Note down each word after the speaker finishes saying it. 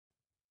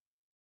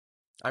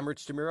I'm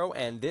Rich DeMuro,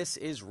 and this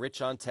is Rich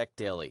on Tech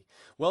Daily.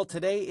 Well,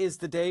 today is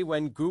the day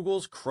when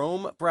Google's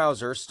Chrome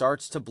browser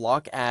starts to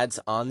block ads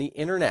on the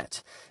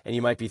internet. And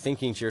you might be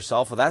thinking to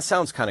yourself, well, that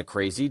sounds kind of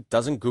crazy.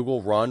 Doesn't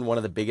Google run one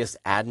of the biggest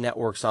ad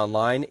networks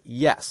online?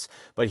 Yes.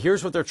 But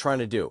here's what they're trying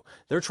to do.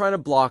 They're trying to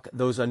block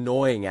those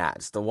annoying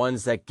ads, the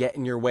ones that get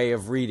in your way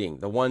of reading,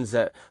 the ones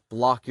that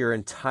block your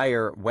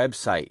entire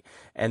website.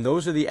 And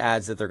those are the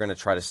ads that they're going to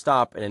try to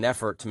stop in an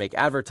effort to make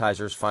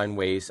advertisers find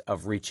ways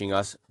of reaching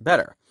us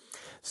better.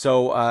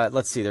 So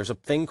let's see, there's a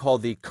thing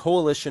called the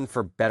Coalition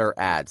for Better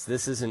Ads.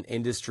 This is an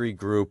industry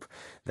group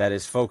that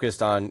is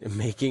focused on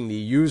making the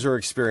user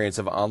experience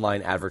of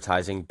online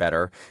advertising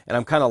better. And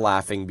I'm kind of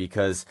laughing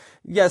because,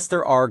 yes,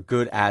 there are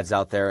good ads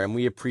out there, and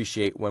we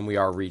appreciate when we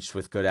are reached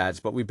with good ads,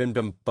 but we've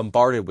been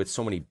bombarded with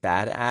so many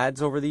bad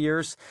ads over the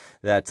years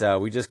that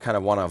we just kind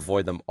of want to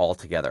avoid them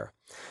altogether.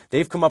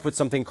 They've come up with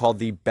something called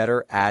the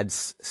Better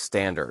Ads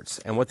Standards.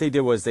 And what they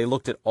did was they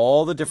looked at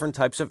all the different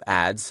types of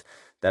ads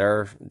that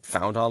are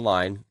found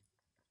online,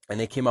 and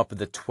they came up with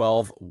the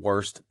 12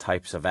 worst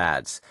types of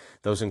ads.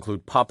 Those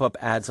include pop-up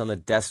ads on the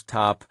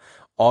desktop,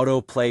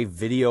 autoplay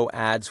video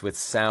ads with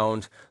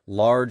sound,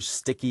 large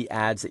sticky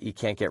ads that you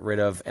can't get rid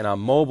of, and on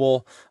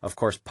mobile, of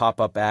course,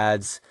 pop-up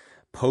ads,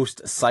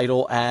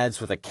 post-cital ads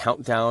with a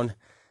countdown,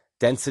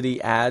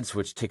 density ads,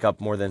 which take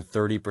up more than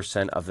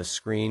 30% of the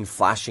screen,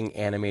 flashing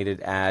animated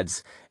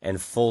ads,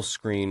 and full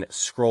screen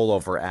scroll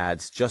over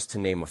ads, just to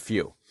name a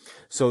few.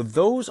 So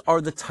those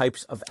are the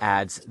types of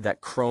ads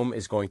that Chrome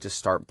is going to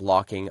start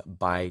blocking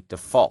by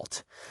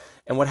default.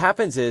 And what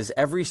happens is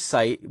every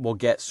site will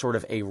get sort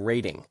of a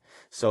rating.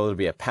 So it'll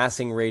be a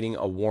passing rating,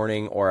 a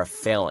warning, or a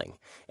failing.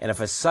 And if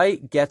a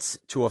site gets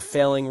to a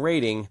failing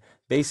rating,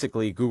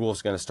 basically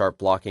Google's going to start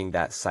blocking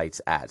that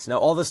site's ads. Now,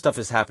 all this stuff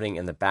is happening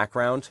in the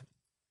background.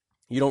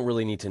 You don't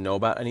really need to know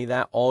about any of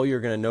that. All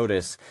you're going to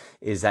notice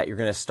is that you're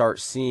going to start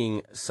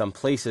seeing some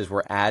places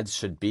where ads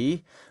should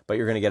be, but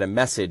you're going to get a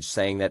message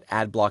saying that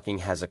ad blocking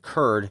has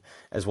occurred,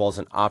 as well as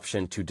an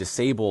option to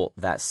disable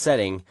that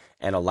setting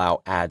and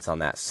allow ads on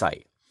that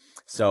site.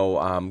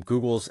 So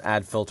Google's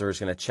ad filter is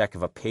going to check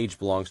if a page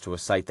belongs to a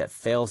site that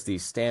fails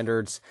these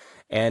standards,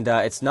 and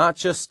it's not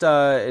just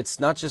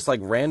like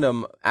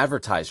random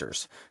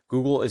advertisers.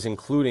 Google is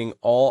including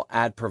all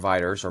ad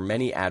providers, or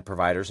many ad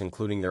providers,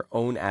 including their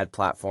own ad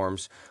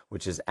platforms,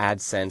 which is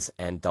AdSense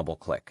and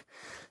DoubleClick.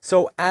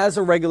 So as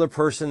a regular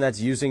person that's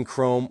using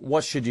Chrome,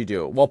 what should you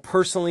do? Well,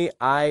 personally,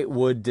 I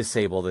would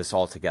disable this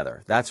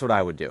altogether. That's what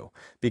I would do,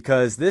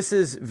 because this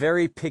is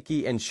very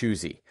picky and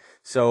choosy.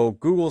 So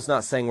Google's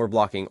not saying we're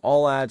blocking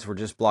all ads, we're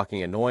just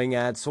blocking annoying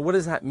ads. So what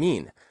does that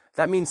mean?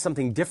 That means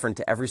something different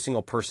to every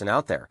single person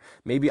out there.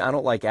 Maybe I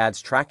don't like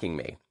ads tracking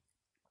me.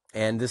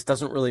 And this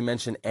doesn't really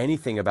mention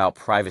anything about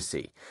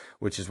privacy,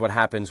 which is what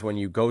happens when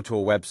you go to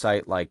a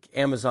website like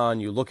Amazon,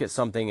 you look at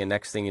something, and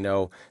next thing you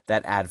know,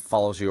 that ad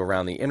follows you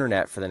around the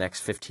internet for the next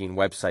 15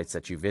 websites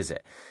that you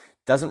visit.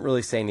 Doesn't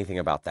really say anything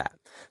about that.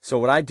 So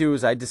what I do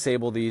is I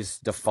disable these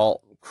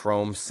default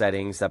Chrome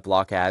settings that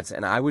block ads,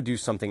 and I would do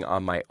something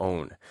on my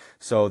own.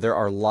 So there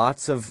are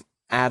lots of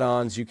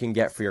add-ons you can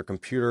get for your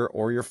computer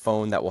or your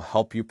phone that will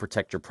help you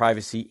protect your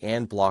privacy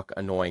and block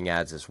annoying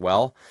ads as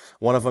well.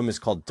 One of them is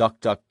called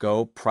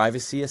DuckDuckGo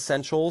Privacy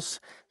Essentials.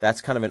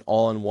 That's kind of an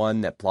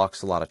all-in-one that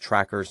blocks a lot of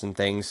trackers and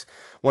things.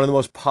 One of the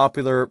most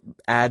popular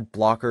ad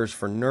blockers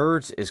for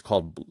nerds is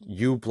called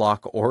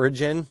uBlock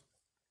Origin.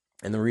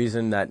 And the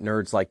reason that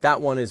nerds like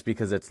that one is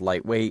because it's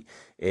lightweight,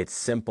 it's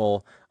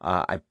simple.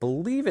 I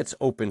believe it's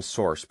open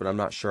source, but I'm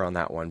not sure on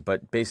that one.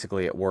 But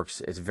basically it works.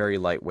 It's very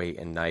lightweight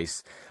and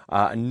nice.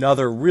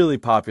 Another really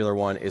popular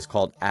one is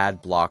called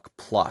AdBlock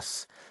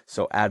Plus.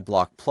 So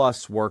AdBlock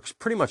Plus works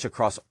pretty much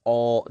across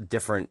all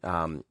different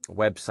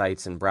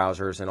websites and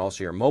browsers, and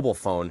also your mobile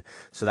phone,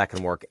 so that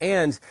can work.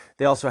 And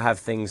they also have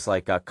things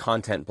like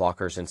content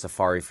blockers in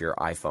Safari for your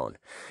iPhone.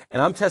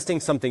 And I'm testing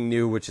something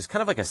new, which is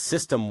kind of like a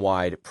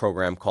system-wide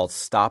program called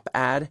Stop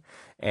Ad.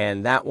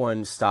 And that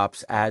one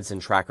stops ads and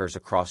trackers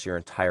across your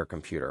entire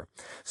computer.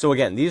 So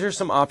again, these are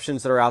some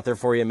options that are out there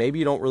for you. Maybe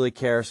you don't really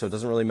care, so it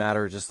doesn't really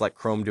matter. Just let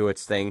Chrome do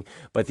its thing.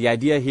 But the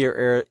idea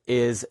here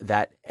is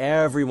that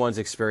everyone's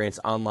experience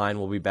online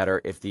will be better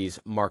if these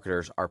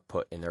marketers are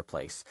put in their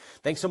place.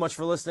 Thanks so much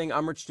for listening.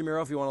 I'm Rich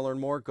DeMuro. If you want to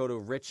learn more, go to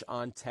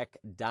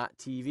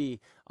richontech.tv.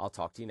 I'll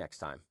talk to you next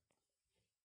time.